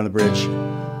chords are on the bridge.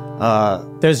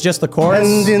 There's just the chorus.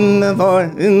 And in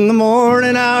the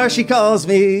morning hour she calls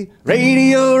me.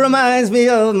 Radio reminds me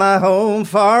of my home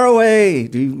far away.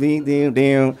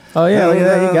 Oh yeah, look at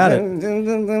that, you got it.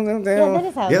 That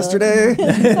is how it Yesterday.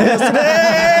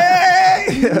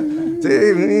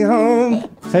 Take me home.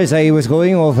 As I was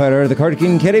going over the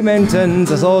Corkin Kerry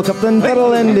Mountains, I saw Captain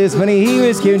Tuttle and his money he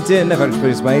was counting. I first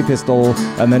produced my pistol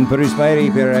and then produced my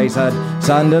rapier. I said,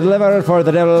 "Sand and liver for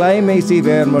the devil I may see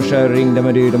bear musha ring them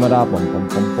a do them a da pum pum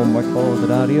pum pum I call the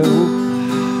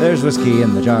daddy-o. There's whiskey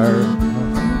in the jar."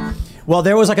 Well,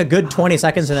 there was like a good 20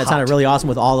 seconds, and that sounded really awesome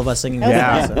with all of us singing.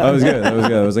 Yeah, that was good.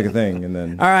 That was like a thing. And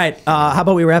then, all right, how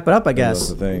about we wrap it up? I guess.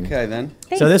 That was the thing. Okay, then.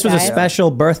 So this was a special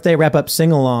birthday wrap-up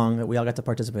sing-along that we all got to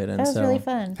participate in. That was really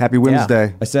fun. Happy Women's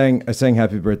Day. I sang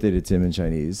Happy Birthday to Tim in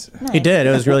Chinese. He did.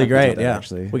 It was really great. that, Yeah,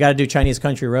 actually. we got to do Chinese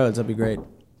country roads. That'd be great.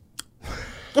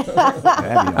 All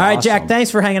right, Jack. Thanks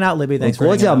for hanging out, Libby. Thanks for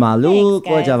hanging out.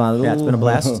 Yeah, it's been a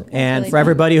blast. And for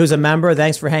everybody who's a member,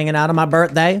 thanks for hanging out on my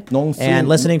birthday and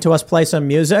listening to us play some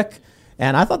music.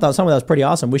 And I thought some of that was pretty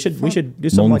awesome. We should do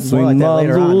something like more like that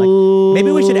later on. Like, maybe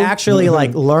we should actually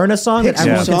like learn a song that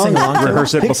everyone can sing along to.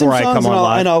 Rehearse it before I come on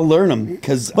live. And I'll learn them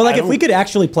because. But like, if we could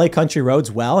actually play Country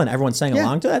Roads well and everyone sang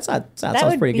along to it, that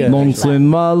sounds pretty good. 农村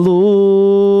马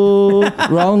路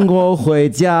让我回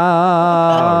家，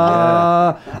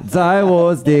在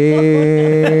我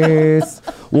的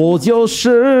我就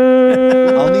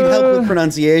是 I'll need help with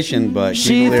pronunciation, but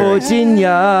西弗吉尼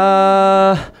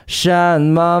亚山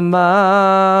妈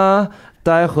妈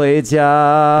带回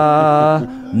家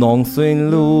农村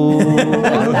路。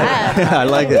I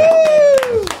like it.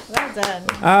 Well done.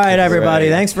 All right, everybody.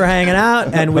 Thanks for hanging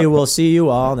out, and we will see you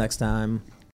all next time.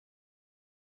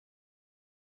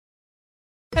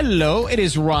 Hello, it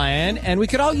is Ryan, and we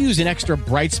could all use an extra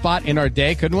bright spot in our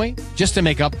day, couldn't we? Just to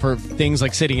make up for things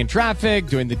like sitting in traffic,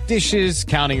 doing the dishes,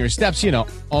 counting your steps, you know,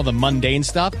 all the mundane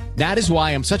stuff. That is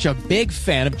why I'm such a big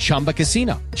fan of Chumba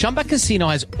Casino. Chumba Casino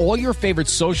has all your favorite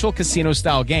social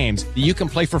casino-style games that you can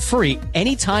play for free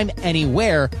anytime,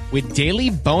 anywhere with daily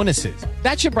bonuses.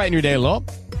 That should brighten your day a little.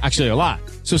 Actually, a lot.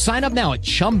 So sign up now at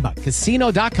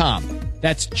ChumbaCasino.com.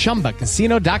 That's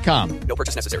ChumbaCasino.com. No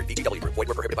purchase necessary. VGW Group. Void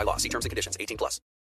where prohibited by law. See terms and conditions. 18+.